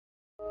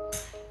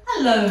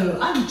Hello,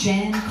 I'm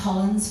Jan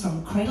Collins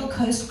from Cradle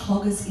Coast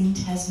Cloggers in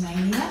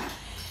Tasmania,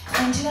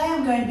 and today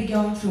I'm going to be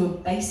going through a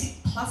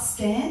basic plus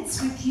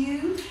dance with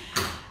you.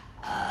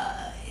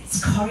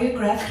 It's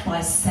choreographed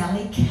by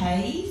Sally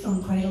Kay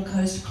from Cradle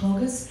Coast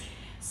Cloggers.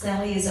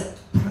 Sally she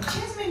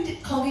hasn't been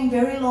clogging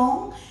very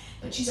long,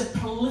 but she's a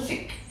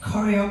prolific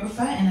choreographer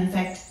and in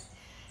fact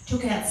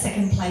took out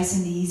second place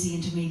in the easy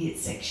intermediate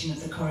section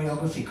of the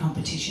choreography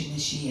competition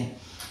this year.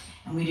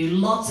 And we do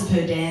lots of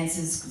her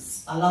dances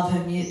because I love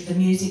the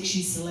music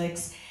she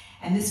selects,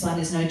 and this one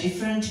is no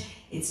different.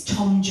 It's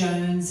Tom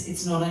Jones,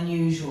 It's Not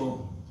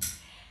Unusual.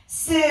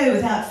 So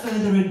without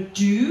further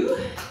ado,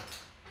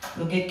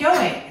 we'll get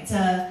going.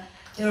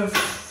 There are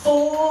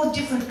 4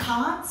 different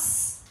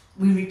parts.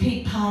 We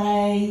repeat part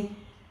A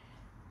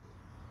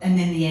and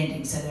then the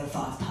ending, so there are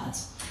 5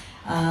 parts.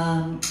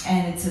 And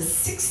it's a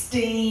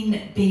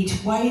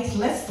 16-beat weight,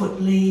 left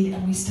foot lead,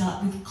 and we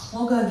start with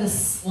clog over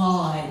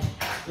slide,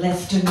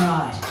 left and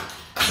right.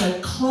 So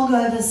clog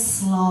over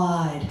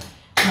slide,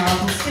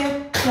 double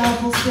step,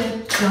 double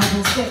step,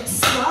 double step,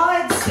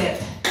 slide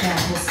step,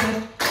 double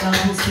step,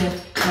 double step,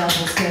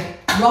 double step,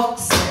 rock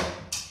step.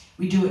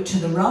 We do it to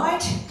the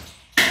right,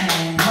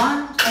 and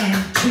 1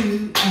 and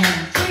 2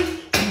 and 3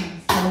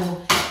 and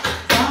 4,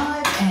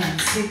 5 and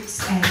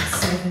 6 and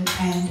 7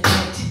 and 8.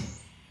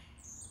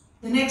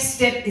 The next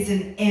step is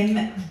an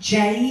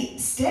MJ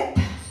step.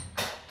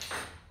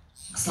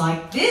 Looks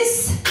like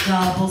this.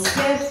 Double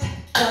step,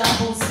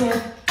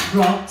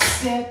 rock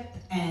step,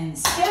 and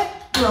step,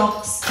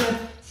 rock step,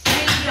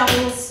 3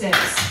 double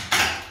steps.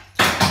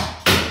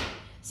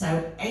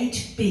 So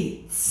 8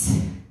 beats.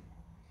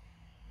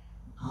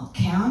 I'll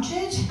count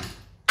it.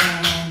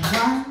 And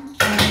 1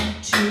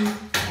 and 2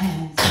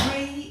 and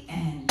 3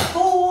 and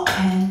 4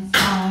 and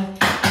 5,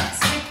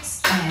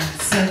 6 and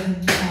 7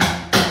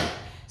 and 8.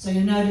 So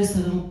you'll notice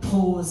the little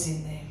pause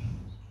in there.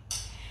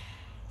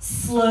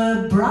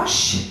 Slur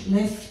brush,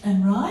 left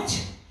and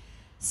right.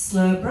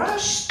 Slur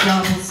brush,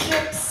 double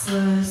step,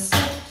 slur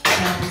step,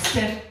 double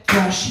step,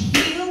 brush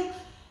heel.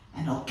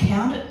 And I'll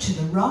count it to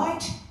the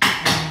right.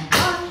 And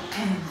 1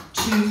 and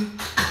 2,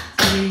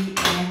 3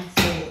 and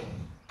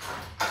 4.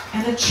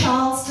 And a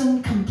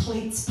Charleston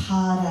completes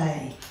part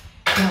A.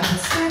 Double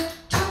step,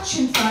 touch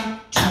in front,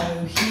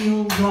 toe,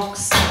 heel, rock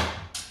step.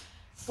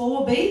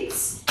 4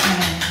 beats,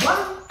 and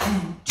 1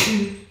 and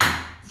 2,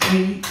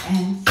 3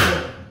 and 4.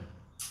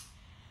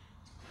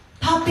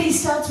 Part B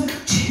starts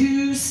with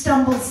 2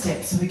 stumble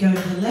steps. So we go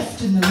to the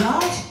left and the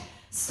right.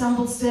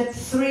 Stumble step,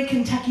 3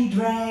 Kentucky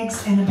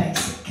drags and a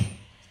basic.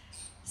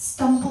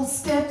 Stumble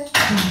step,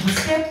 double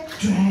step,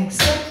 drag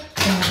step,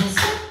 double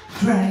step,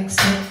 drag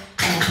step,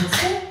 double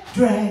step,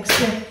 drag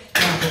step,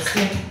 double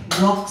step,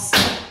 rock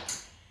step.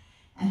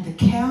 And the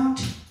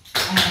count,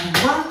 and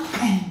 1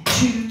 and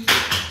 2,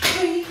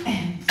 3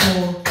 and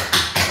 4,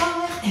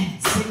 5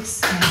 and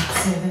 6 and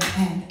 7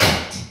 and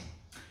 8.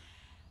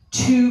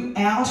 2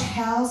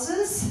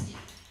 outhouses,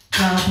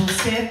 double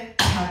step,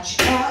 touch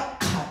out,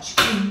 touch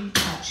in,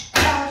 touch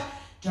out.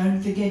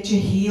 Don't forget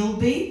your heel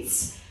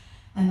beats.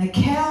 And the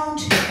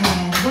count,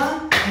 and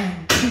 1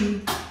 and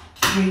 2,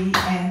 3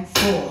 and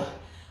 4.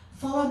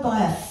 Followed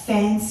by a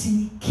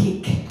fancy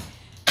kick.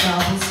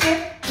 Double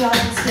step,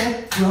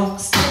 rock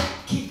step,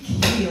 kick,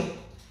 heel.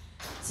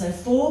 So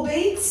 4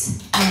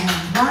 beats, and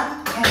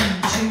 1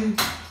 and 2,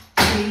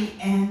 3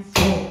 and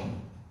 4.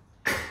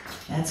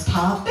 That's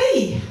part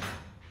B.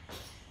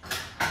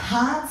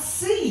 Part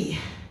C,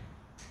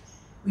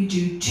 we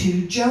do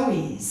 2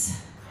 joeys.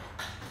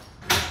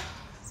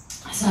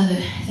 So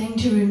the thing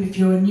to remember, if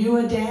you're a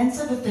newer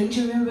dancer, the thing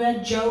to remember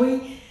about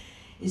joey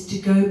is to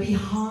go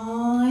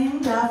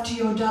behind after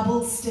your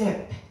double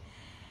step.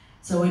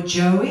 So a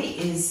joey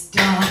is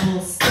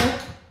double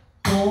step,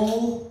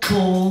 ball,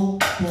 ball,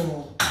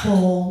 ball,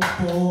 ball,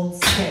 ball,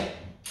 step.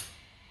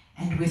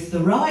 And with the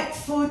right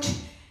foot,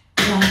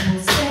 double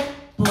step,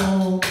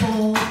 ball,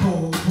 ball,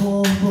 ball,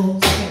 ball,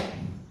 ball, step.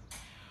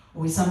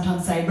 Or we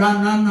sometimes say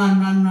run, run, run,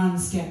 run, run,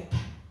 step.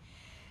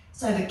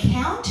 So the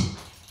count,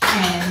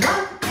 and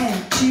 1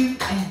 and 2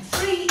 and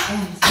 3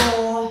 and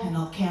 4, and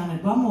I'll count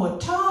it one more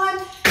time,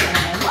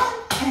 and 1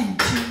 and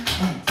 2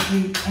 and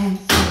 3 and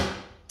 4.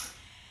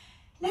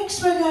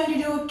 Next we're going to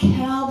do a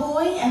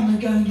cowboy, and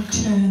we're going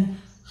to turn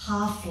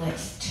half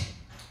left.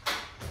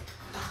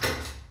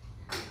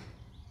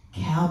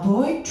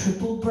 Cowboy,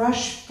 triple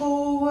brush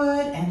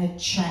forward and a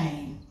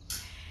chain.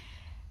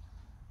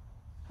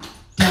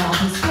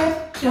 Double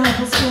step,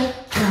 double step,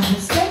 double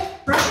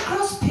step, brush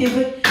across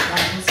pivot,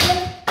 double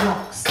step,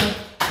 rock step,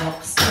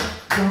 rock step,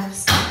 rock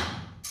step.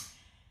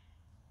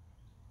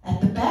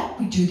 At the back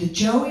we do the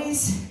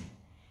joeys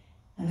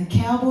and the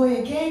cowboy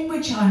again,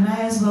 which I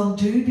may as well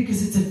do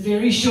because it's a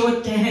very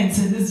short dance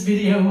and this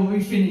video will be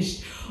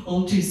finished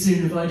all too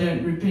soon if I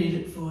don't repeat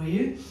it for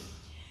you.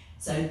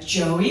 So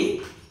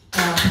joey,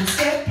 double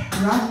step,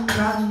 run,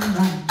 run,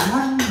 run,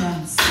 run,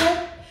 run,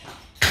 step,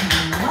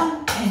 and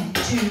 1 and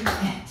 2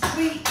 and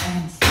 3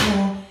 and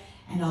 4,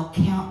 and I'll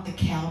count the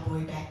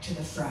cowboy back to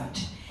the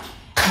front.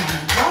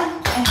 And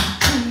 1 and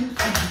 2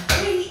 and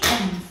 3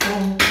 and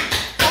 4,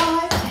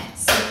 5 and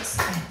 6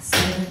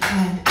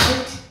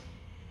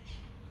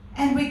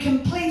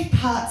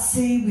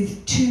 C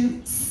with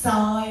 2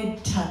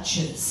 side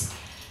touches.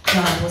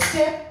 Double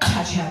step,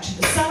 touch out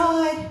to the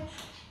side,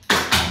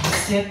 double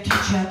step,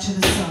 touch out to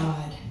the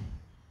side.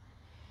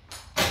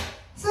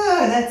 So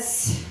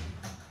that's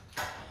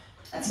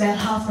about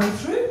halfway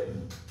through.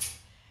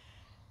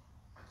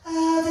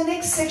 The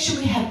next section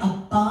we have a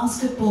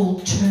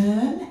basketball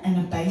turn and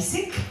a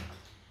basic,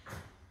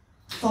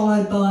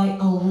 followed by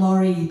a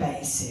lorry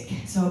basic.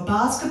 So a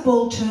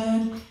basketball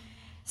turn,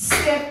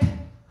 step,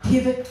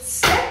 pivot,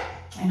 step,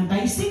 and a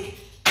basic,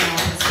 double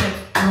step,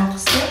 rock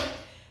step.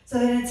 So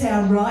then it's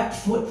our right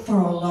foot for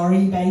a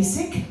lorry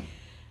basic,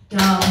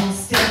 double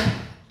step,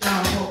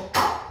 double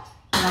up,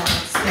 double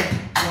step,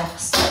 rock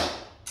step.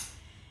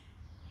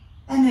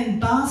 And then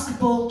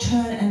basketball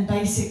turn and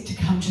basic to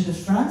come to the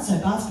front. So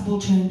basketball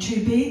turn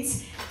 2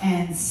 beats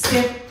and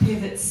step,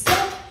 pivot,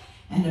 step,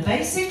 and a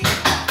basic,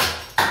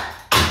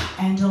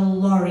 and a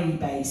lorry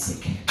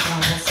basic.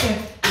 Double step,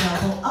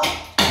 double up,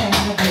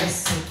 and a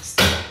basic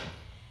step.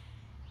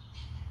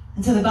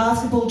 And so the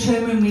basketball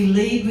turn, when we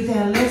lead with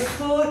our left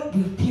foot,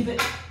 we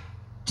pivot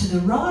to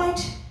the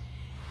right.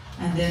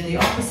 And then the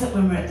opposite,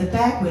 when we're at the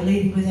back, we're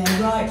leading with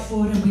our right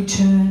foot and we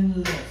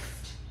turn left.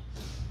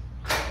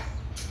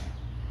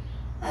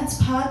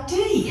 That's part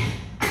D.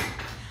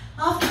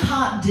 After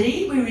part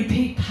D, we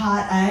repeat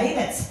part A,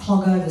 that's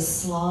clog over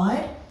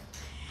slide.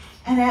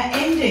 And our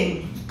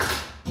ending,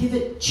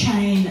 pivot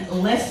chain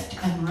left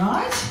and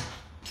right,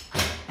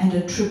 and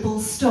a triple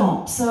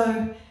stomp.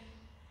 So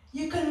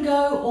you can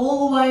go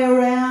all the way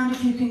around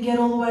if you can get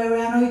all the way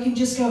around, or you can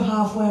just go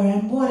halfway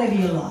around, whatever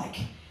you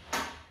like.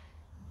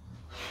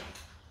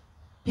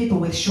 People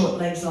with short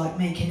legs like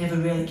me can never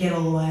really get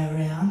all the way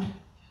around.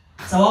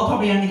 So I'll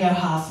probably only go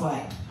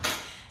halfway.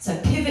 So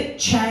pivot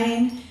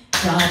chain,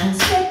 double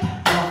step,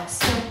 rock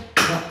step,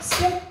 rock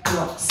step,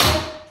 rock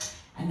step.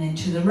 And then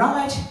to the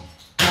right,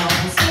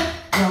 double step,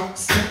 rock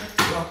step,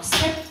 rock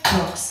step,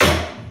 rock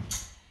step.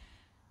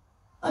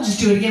 I'll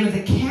just do it again with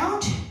a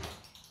count.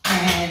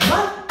 And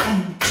 1,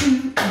 and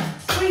 2, and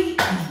 3,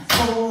 and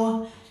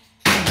 4.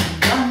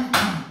 And 1,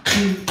 and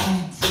 2,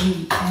 and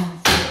 3,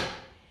 and 4.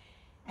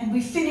 And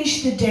we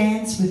finish the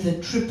dance with a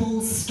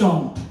triple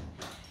stomp.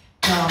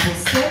 Double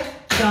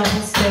step,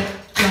 double step,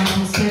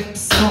 double step,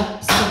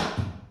 stomp, stomp.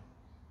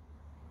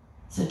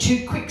 So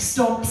 2 quick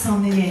stomps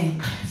on the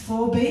end.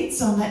 4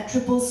 beats on that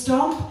triple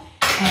stomp.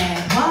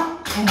 And 1,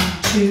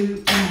 and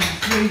 2, and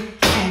 3,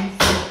 and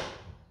 4.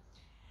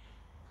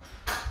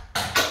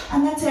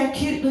 And that's our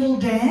cute little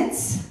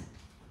dance.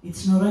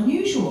 It's not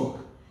unusual.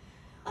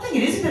 I think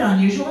it is a bit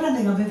unusual. I don't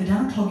think I've ever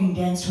done a clogging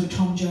dance to a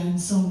Tom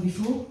Jones song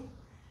before.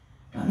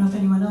 Don't know if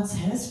anyone else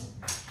has.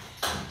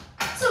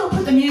 So we'll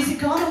put the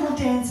music on and we'll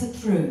dance it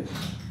through.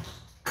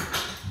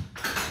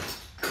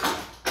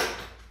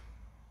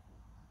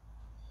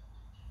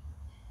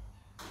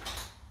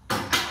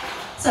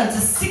 So it's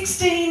a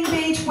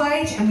 16-beat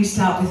weight and we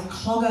start with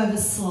clog over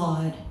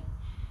slide.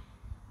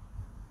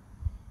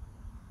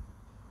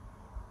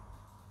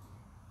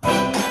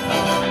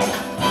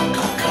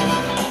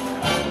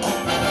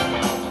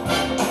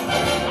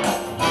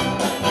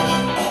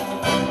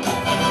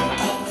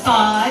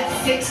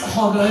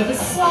 Clog over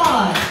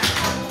slide.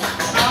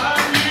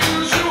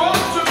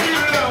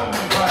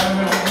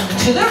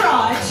 To the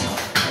right.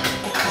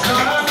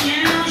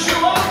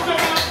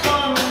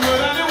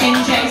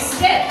 NJ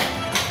step.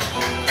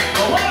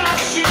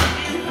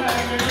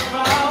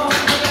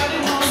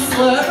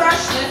 Slur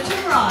brush left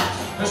and right.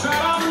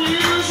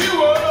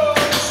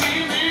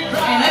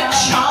 And a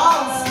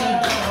Charleston.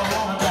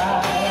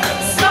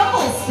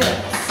 Stumble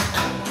steps.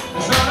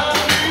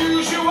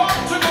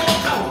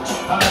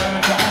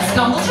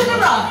 Stumble to the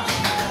right.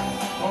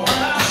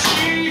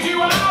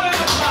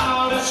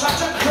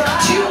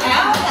 To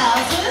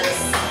outhouses.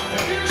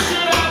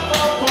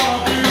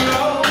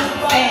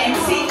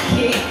 Fancy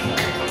kick.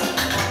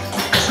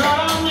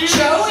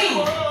 Joey.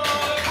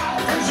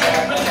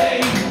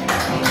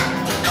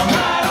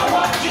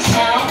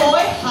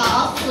 Cowboy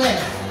half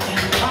left.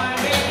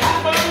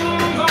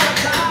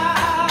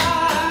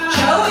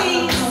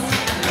 Joey's.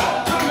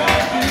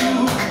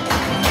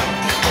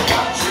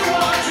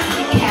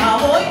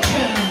 Cowboy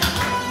turn.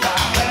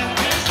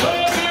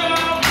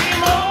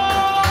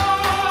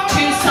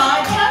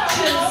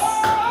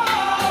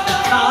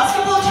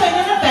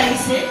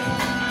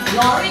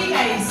 Lorry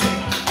basic.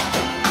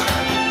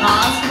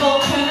 Basketball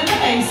turn and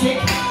a basic.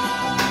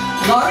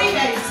 Lorry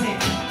basic.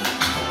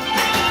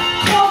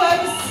 Clog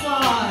over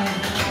slide.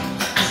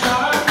 It's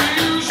not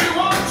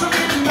unusual to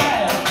be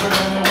mad with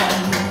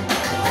anyone.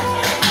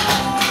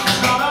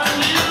 It's not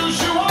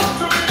unusual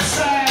to be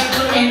sad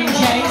with anyone.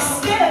 NJ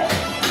step.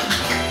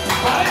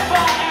 But if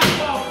I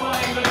ever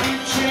find that you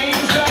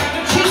changed that,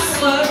 to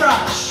slur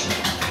brush.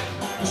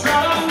 It's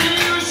not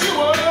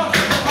unusual to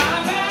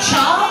find that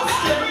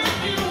Charleston.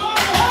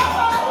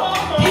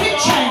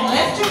 Chain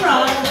left and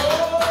right,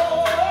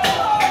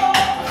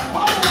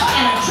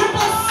 and a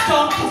triple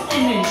stomp to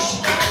finish.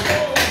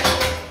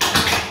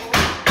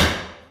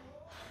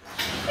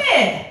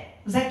 There,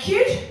 was that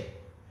cute?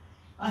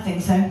 I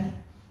think so.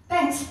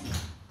 Thanks.